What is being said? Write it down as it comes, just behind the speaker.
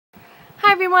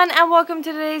Hi everyone, and welcome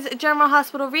to today's General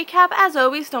Hospital recap. As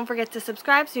always, don't forget to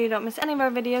subscribe so you don't miss any of our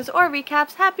videos or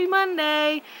recaps. Happy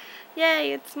Monday!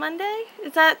 Yay, it's Monday?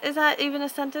 Is that even a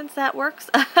sentence that works?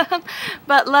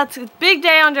 But big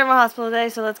day on General Hospital today,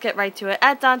 so let's get right to it.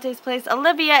 At Dante's place,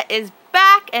 Olivia is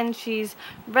back and she's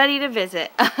ready to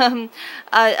visit.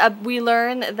 We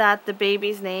learn that the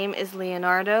baby's name is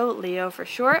Leonardo, Leo for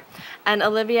short, and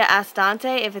Olivia asks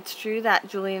Dante if it's true that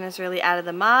Julian is really out of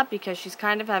the mob because she's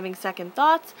kind of having second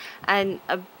thoughts, and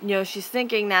she's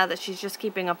thinking now that she's just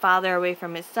keeping a father away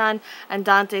from his son, and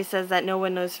Dante says that no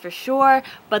one knows for sure,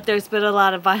 but there's been a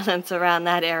lot of violence around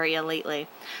that area lately.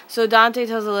 So Dante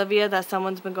tells Olivia that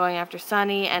someone's been going after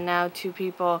Sonny, and now two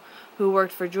people who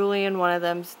worked for Julian, one of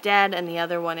them's dead and the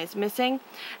other one is missing.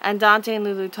 And Dante and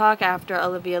Lulu talk after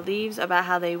Olivia leaves about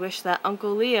how they wish that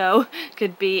Uncle Leo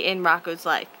could be in Rocco's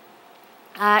life.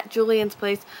 At Julian's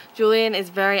place, Julian is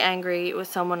very angry with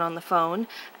someone on the phone,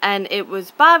 and it was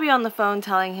Bobby on the phone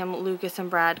telling him Lucas and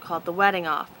Brad called the wedding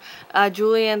off.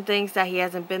 Julian thinks that he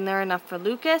hasn't been there enough for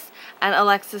Lucas, and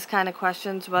Alexis kind of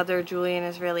questions whether Julian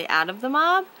is really out of the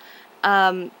mob.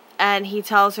 And he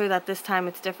tells her that this time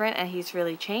it's different and he's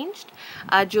really changed.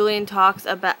 Julian talks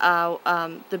about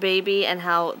the baby and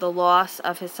how the loss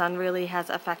of his son really has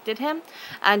affected him.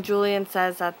 And Julian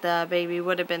says that the baby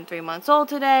would have been 3 months old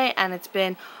today, and it's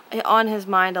been on his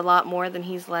mind a lot more than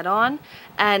he's let on.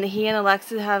 And he and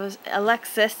Alexis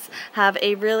have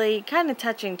a really kind of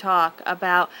touching talk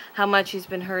about how much he's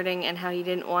been hurting and how he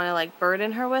didn't want to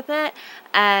burden her with it.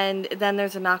 And then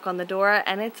there's a knock on the door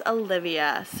and it's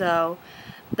Olivia. So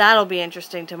that'll be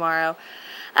interesting tomorrow.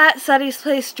 At Sonny's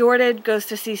place, Jordan goes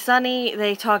to see Sonny.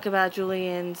 They talk about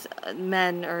Julian's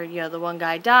men, or the one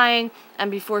guy dying.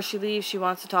 And before she leaves, she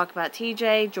wants to talk about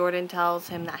TJ. Jordan tells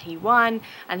him that he won,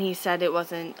 and he said it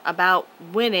wasn't about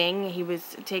winning. He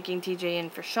was taking TJ in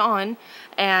for Sean,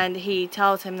 and he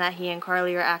tells him that he and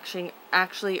Carly are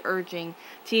actually urging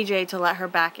TJ to let her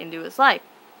back into his life.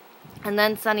 And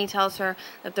then Sonny tells her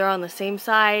that they're on the same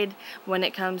side when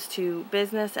it comes to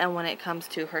business and when it comes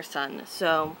to her son.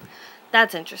 So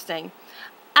that's interesting.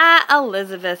 At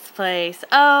Elizabeth's place.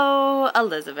 Oh,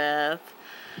 Elizabeth.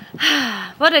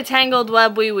 What a tangled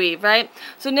web we weave, right?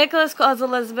 So Nicholas calls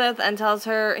Elizabeth and tells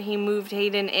her he moved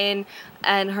Hayden in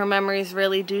and her memories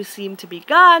really do seem to be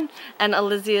gone. And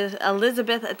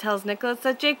Elizabeth tells Nicholas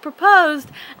that Jake proposed,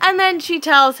 and then she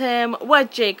tells him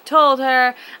what Jake told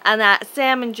her and that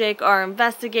Sam and Jake are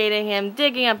investigating him,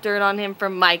 digging up dirt on him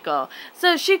from Michael.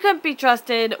 So she couldn't be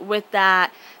trusted with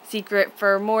that secret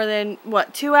for more than,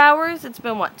 2 hours? It's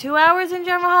been, 2 hours in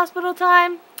General Hospital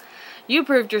time? You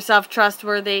proved yourself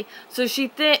trustworthy. So she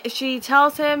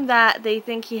tells him that they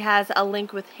think he has a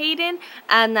link with Hayden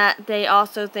and that they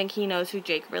also think he knows who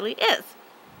Jake really is.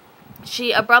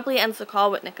 She abruptly ends the call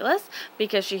with Nicholas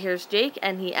because she hears Jake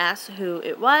and he asks who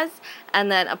it was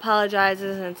and then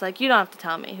apologizes, and it's like, you don't have to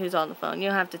tell me who's on the phone. You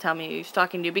don't have to tell me who he's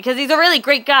talking to because he's a really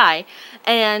great guy.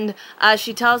 And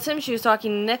she tells him she was talking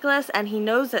to Nicholas and he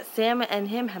knows that Sam and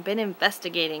him have been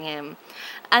investigating him.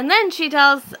 And then she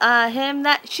tells him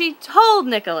that she told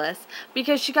Nicholas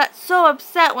because she got so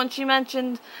upset when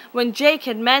Jake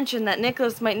had mentioned that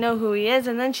Nicholas might know who he is,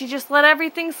 and then she just let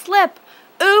everything slip.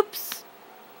 Oops.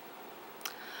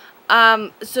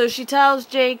 So she tells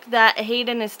Jake that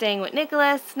Hayden is staying with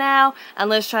Nicholas now, and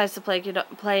Liz tries to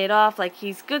play it off like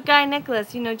he's good guy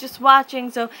Nicholas, just watching,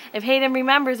 so if Hayden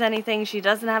remembers anything, she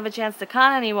doesn't have a chance to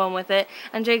con anyone with it,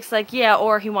 and Jake's like, yeah,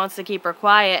 or he wants to keep her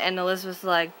quiet, and Elizabeth's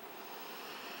like,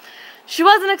 she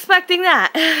wasn't expecting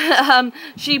that.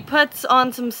 She puts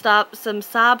on some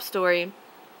sob story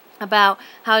about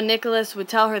how Nicholas would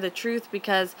tell her the truth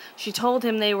because she told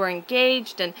him they were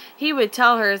engaged, and he would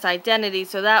tell her his identity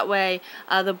so that way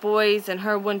the boys and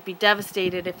her wouldn't be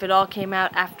devastated if it all came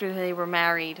out after they were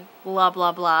married. Blah,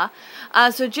 blah, blah.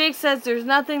 So Jake says there's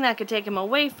nothing that could take him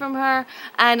away from her,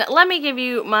 and let me give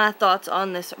you my thoughts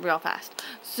on this real fast.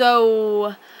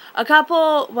 So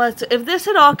if this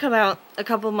had all come out a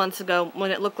couple months ago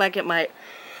when it looked like it might,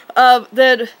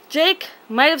 that Jake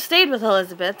might have stayed with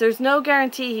Elizabeth. There's no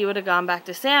guarantee he would have gone back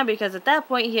to Sam because at that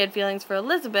point he had feelings for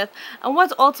Elizabeth, and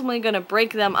what's ultimately going to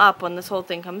break them up when this whole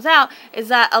thing comes out is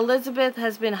that Elizabeth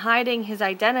has been hiding his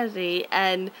identity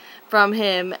from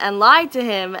him and lied to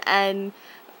him, and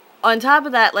on top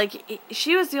of that, like,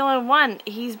 she was the only one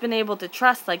he's been able to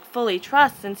trust, like, fully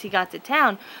trust since he got to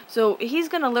town. So he's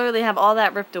going to literally have all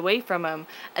that ripped away from him.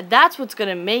 And that's what's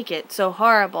going to make it so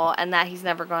horrible, and that he's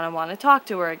never going to want to talk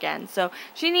to her again. So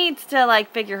she needs to,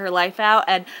 like, figure her life out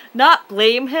and not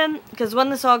blame him, because when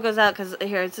this all goes out, because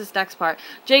here, it's this next part.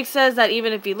 Jake says that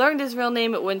even if he learned his real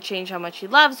name, it wouldn't change how much he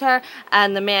loves her,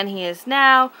 and the man he is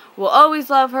now will always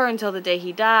love her until the day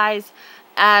he dies.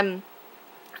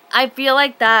 I feel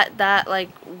like that like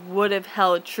would have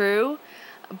held true,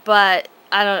 but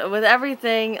I don't know, with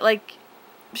everything, like,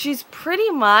 she's pretty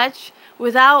much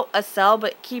without a cell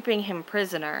but keeping him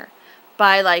prisoner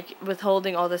by, like,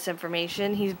 withholding all this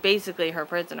information. He's basically her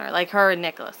prisoner, like her and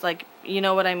Nicholas, like, you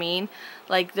know what I mean?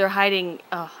 Like, they're hiding.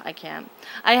 Oh, I can't.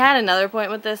 I had another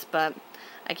point with this, but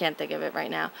I can't think of it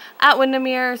right now. At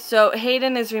Windermere, so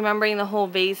Hayden is remembering the whole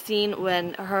vase scene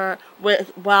when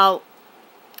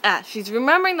she's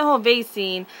remembering the whole vase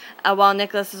scene while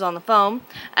Nicholas is on the phone.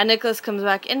 And Nicholas comes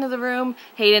back into the room.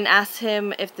 Hayden asks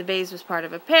him if the vase was part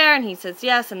of a pair, and he says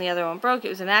yes, and the other one broke. It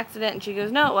was an accident. And she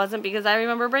goes, no, it wasn't, because I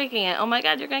remember breaking it. Oh my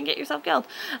God, you're going to get yourself killed.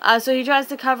 So he tries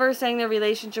to cover, saying their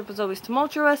relationship was always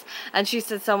tumultuous, and she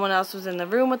said someone else was in the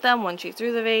room with them when she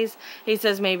threw the vase. He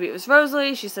says maybe it was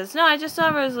Rosalie. She says, no, I just saw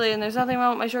Rosalie, and there's nothing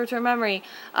wrong with my short-term memory.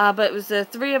 But it was the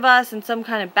three of us in some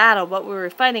kind of battle, what we were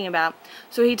fighting about.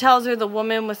 So he tells her the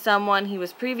woman was someone he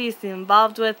was previously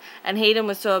involved with, and Hayden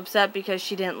was so upset because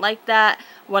she didn't like that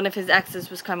one of his exes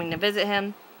was coming to visit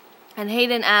him. And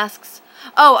Hayden asks,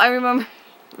 oh, I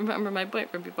remember my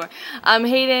point from before.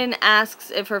 Hayden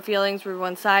asks if her feelings were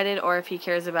one-sided or if he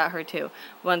cares about her too.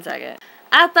 1 second.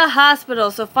 At the hospital,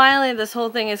 so finally this whole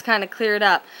thing is kind of cleared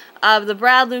up. The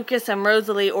Brad, Lucas, and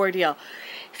Rosalie ordeal.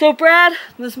 So Brad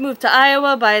was moved to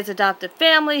Iowa by his adopted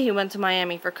family. He went to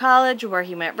Miami for college, where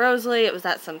he met Rosalie. It was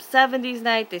at some 70s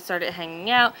night. They started hanging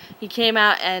out. He came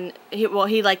out, and he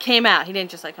came out. He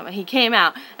didn't just come out. He came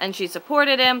out, and she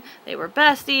supported him. They were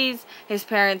besties. His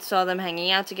parents saw them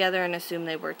hanging out together and assumed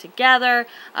they were together.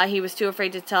 He was too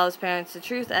afraid to tell his parents the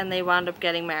truth, and they wound up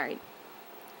getting married.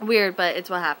 Weird, but it's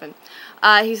what happened.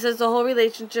 He says the whole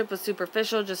relationship was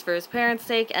superficial just for his parents'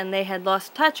 sake, and they had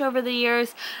lost touch over the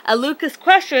years. Lucas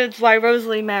questions why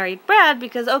Rosalie married Brad,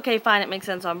 because, okay, fine, it makes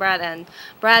sense on Brad's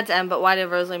end, but why did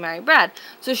Rosalie marry Brad?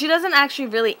 So she doesn't actually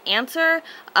really answer.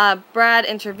 Brad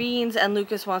intervenes, and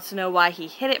Lucas wants to know why he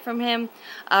hid it from him.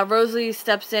 Rosalie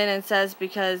steps in and says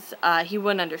because he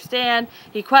wouldn't understand.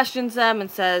 He questions them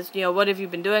and says, you know, what have you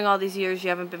been doing all these years?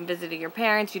 You haven't been visiting your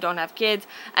parents. You don't have kids.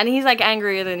 And he's, like,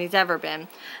 angrier than he's ever been.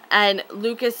 And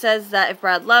Lucas says that if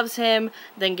Brad loves him,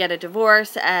 then get a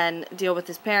divorce and deal with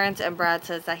his parents, and Brad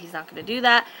says that he's not going to do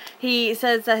that. He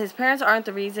says that his parents aren't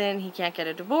the reason he can't get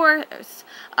a divorce.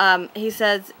 He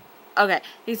says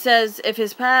if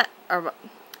his Brad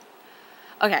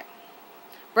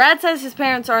says his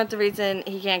parents aren't the reason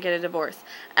he can't get a divorce.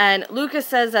 And Lucas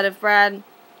says that if Brad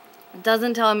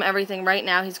doesn't tell him everything right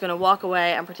now, he's going to walk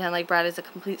away and pretend like Brad is a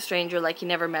complete stranger, like he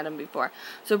never met him before.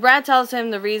 So Brad tells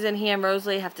him the reason he and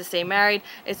Rosalie have to stay married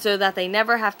is so that they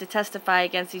never have to testify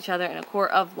against each other in a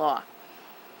court of law.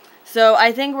 So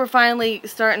I think we're finally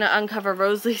starting to uncover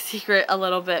Rosalie's secret a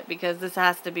little bit, because this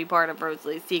has to be part of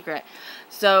Rosalie's secret.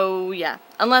 So yeah,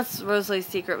 unless Rosalie's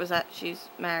secret was that she's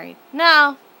married.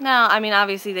 No, I mean,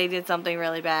 obviously they did something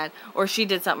really bad, or she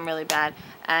did something really bad,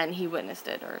 and he witnessed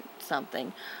it, or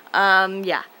something.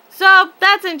 Yeah. So,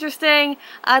 that's interesting.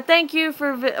 Thank you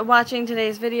for watching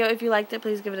today's video. If you liked it,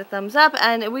 please give it a thumbs up.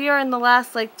 And we are in the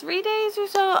last, 3 days or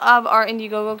so of our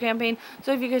Indiegogo campaign.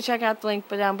 So, if you could check out the link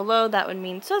down below, that would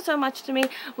mean so much to me.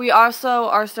 We also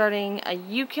are starting a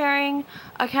YouCaring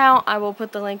account. I will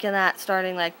put the link in that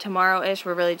starting, tomorrow-ish.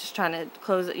 We're really just trying to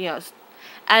close it,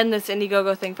 end this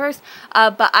Indiegogo thing first.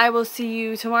 But I will see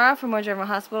you tomorrow for more General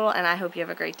Hospital, and I hope you have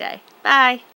a great day. Bye!